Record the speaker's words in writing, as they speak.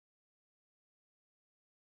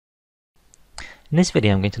In this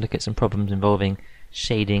video I'm going to look at some problems involving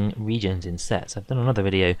shading regions in sets. I've done another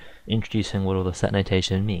video introducing what all the set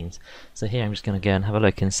notation means. So here I'm just going to go and have a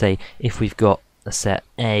look and say if we've got a set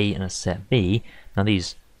A and a set B. Now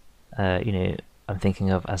these, I'm thinking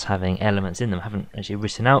of as having elements in them. I haven't actually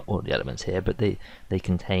written out all the elements here, but they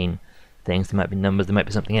contain things. There might be numbers, there might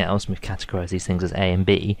be something else, and we've categorized these things as A and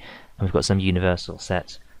B, and we've got some universal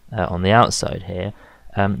set on the outside here.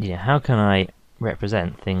 How can I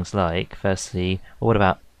represent things like, firstly, well, what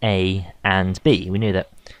about A and B? We know that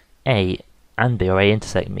A and B, or A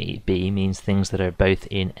intersect B, means things that are both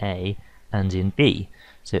in A and in B.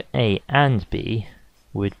 So A and B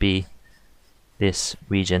would be this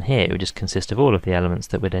region here. It would just consist of all of the elements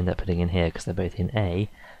that we'd end up putting in here because they're both in A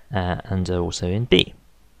and are also in B.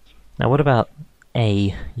 Now what about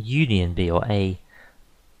A union B, or A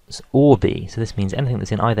or B? So this means anything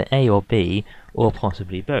that's in either A or B, or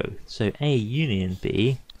possibly both. So A union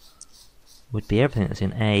B would be everything that's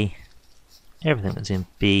in A, everything that's in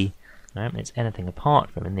B, right? It's anything apart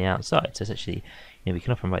from in the outside. So it's actually, we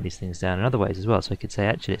can often write these things down in other ways as well. So I could say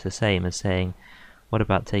actually it's the same as saying, what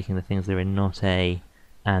about taking the things that are in not A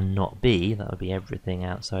and not B, that would be everything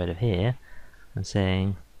outside of here, and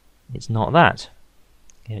saying it's not that.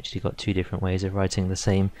 You've actually got two different ways of writing the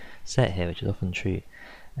same set here, which is often true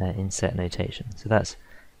in set notation. So that's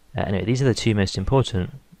anyway, these are the two most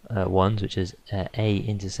important ones, which is A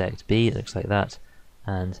intersect B, it looks like that,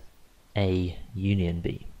 and A union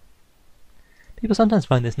B. People sometimes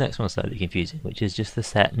find this next one slightly confusing, which is just the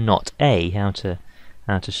set not A, how to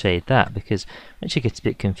shade that, because we actually get a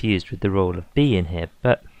bit confused with the role of B in here,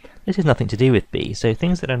 but this has nothing to do with B. So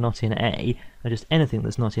things that are not in A are just anything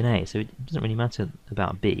that's not in A, so it doesn't really matter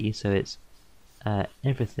about B, so it's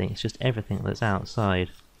everything, it's just everything that's outside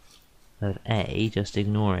of A, just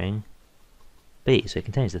ignoring B. So it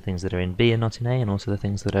contains the things that are in B and not in A, and also the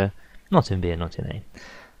things that are not in B and not in A.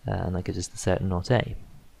 And that gives us the set not A.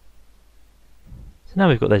 So now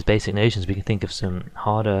we've got those basic notions, we can think of some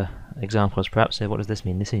harder examples perhaps. So what does this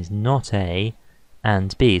mean? This means not A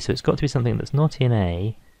and B. So it's got to be something that's not in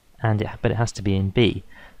A, but it has to be in B.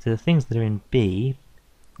 So the things that are in B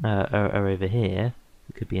are over here.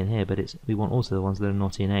 It could be in here, but we want also the ones that are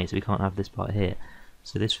not in A, so we can't have this part here.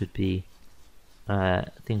 So this would be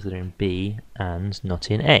things that are in B and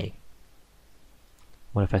not in A.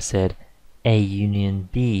 What if I said A union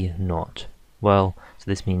B not? Well, so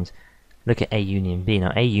this means, look at A union B.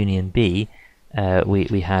 Now A union B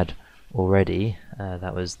we had already,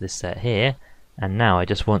 that was this set here, and now I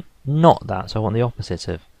just want not that, so I want the opposite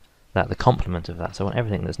of that, the complement of that. So I want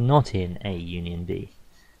everything that's not in A union B.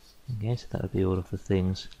 Okay, so that would be all of the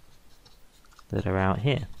things that are out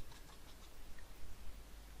here.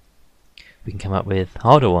 We can come up with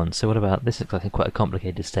harder ones. So what about, this looks like quite a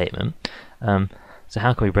complicated statement. So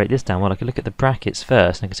how can we break this down? Well, I could look at the brackets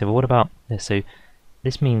first, and I could say, well, what about this? So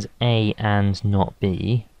this means A and not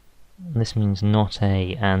B, and this means not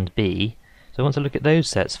A and B. So I want to look at those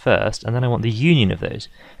sets first, and then I want the union of those.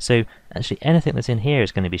 So actually anything that's in here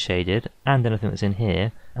is going to be shaded, and anything that's in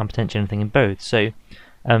here, and potentially anything in both. So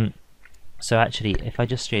so actually if I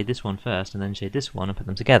just shade this one first and then shade this one and put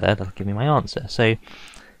them together, that'll give me my answer. So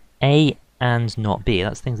A and not B,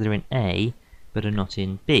 that's things that are in A but are not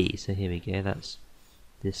in B. So here we go, that's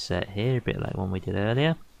this set here, a bit like one we did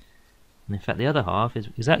earlier. And in fact the other half is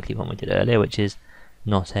exactly what we did earlier, which is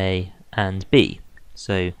not A and B.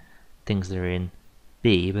 So things that are in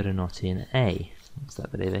B but are not in A. What's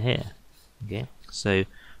that bit over here? Okay, so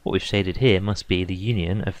what we've shaded here must be the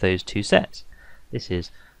union of those two sets. This is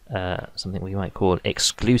something we might call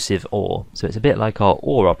exclusive OR. So it's a bit like our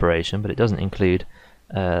OR operation, but it doesn't include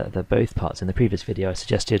the both parts. In the previous video I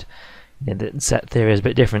suggested that set theory is a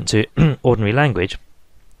bit different to ordinary language.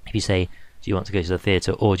 If you say, do you want to go to the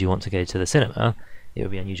theatre or do you want to go to the cinema, it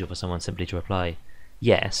would be unusual for someone simply to reply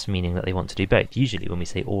yes, meaning that they want to do both. Usually when we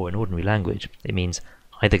say or in ordinary language, it means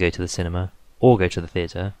either go to the cinema or go to the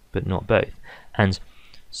theatre, but not both. And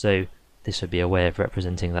so this would be a way of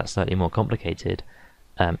representing that slightly more complicated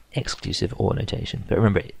exclusive OR notation. But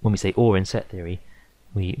remember, when we say OR in set theory,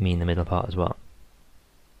 we mean the middle part as well.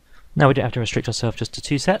 Now we don't have to restrict ourselves just to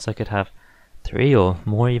two sets. I could have three or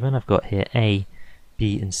more even. I've got here A,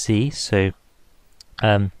 B and C. So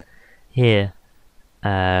here,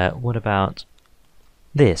 what about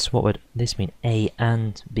this? What would this mean? A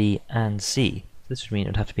and B and C. This would mean it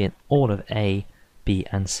would have to be in all of A, B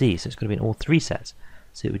and C. So it's got to be in all three sets.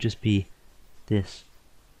 So it would just be this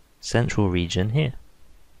central region here.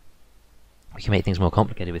 We can make things more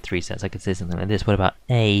complicated with three sets. I could say something like this. What about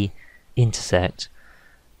A intersect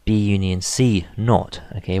B union C not?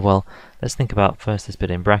 Okay, well, let's think about first this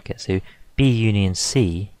bit in brackets. So B union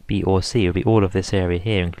C B or C. It would be all of this area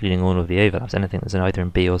here, including all of the overlaps, anything that's either in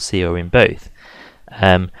B or C or in both.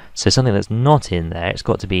 So something that's not in there, it's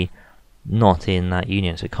got to be not in that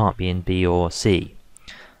union, so it can't be in B or C.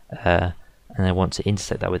 And I want to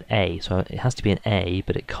intersect that with A, so it has to be in A,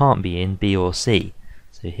 but it can't be in B or C.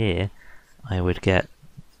 So here I would get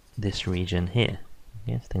this region here.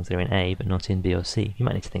 Yes, things that are in A but not in B or C. You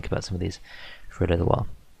might need to think about some of these for a little while.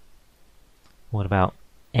 What about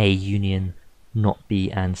A union not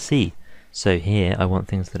B and C? So here I want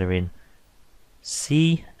things that are in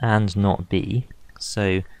C and not B.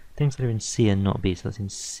 So things that are in C and not B, so that's in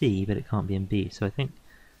C but it can't be in B. So I think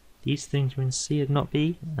these things are in C and not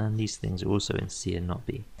B, and these things are also in C and not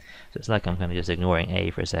B. So it's like I'm kind of just ignoring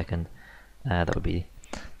A for a second. That would be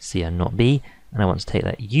C and not B, and I want to take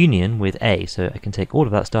that union with A, so I can take all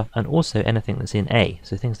of that stuff and also anything that's in A.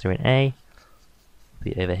 So things that are in A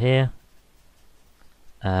will be over here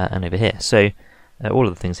and over here. So all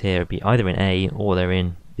of the things here would be either in A or they're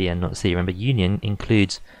in B and not C. Remember, union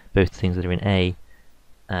includes both the things that are in A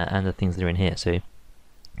and the things that are in here. So it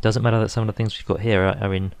doesn't matter that some of the things we've got here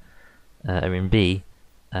are in B,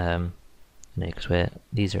 because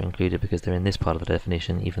these are included because they're in this part of the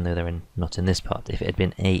definition, even though they're not in this part. If it had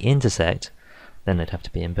been A intersect, then they'd have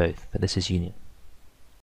to be in both, but this is union.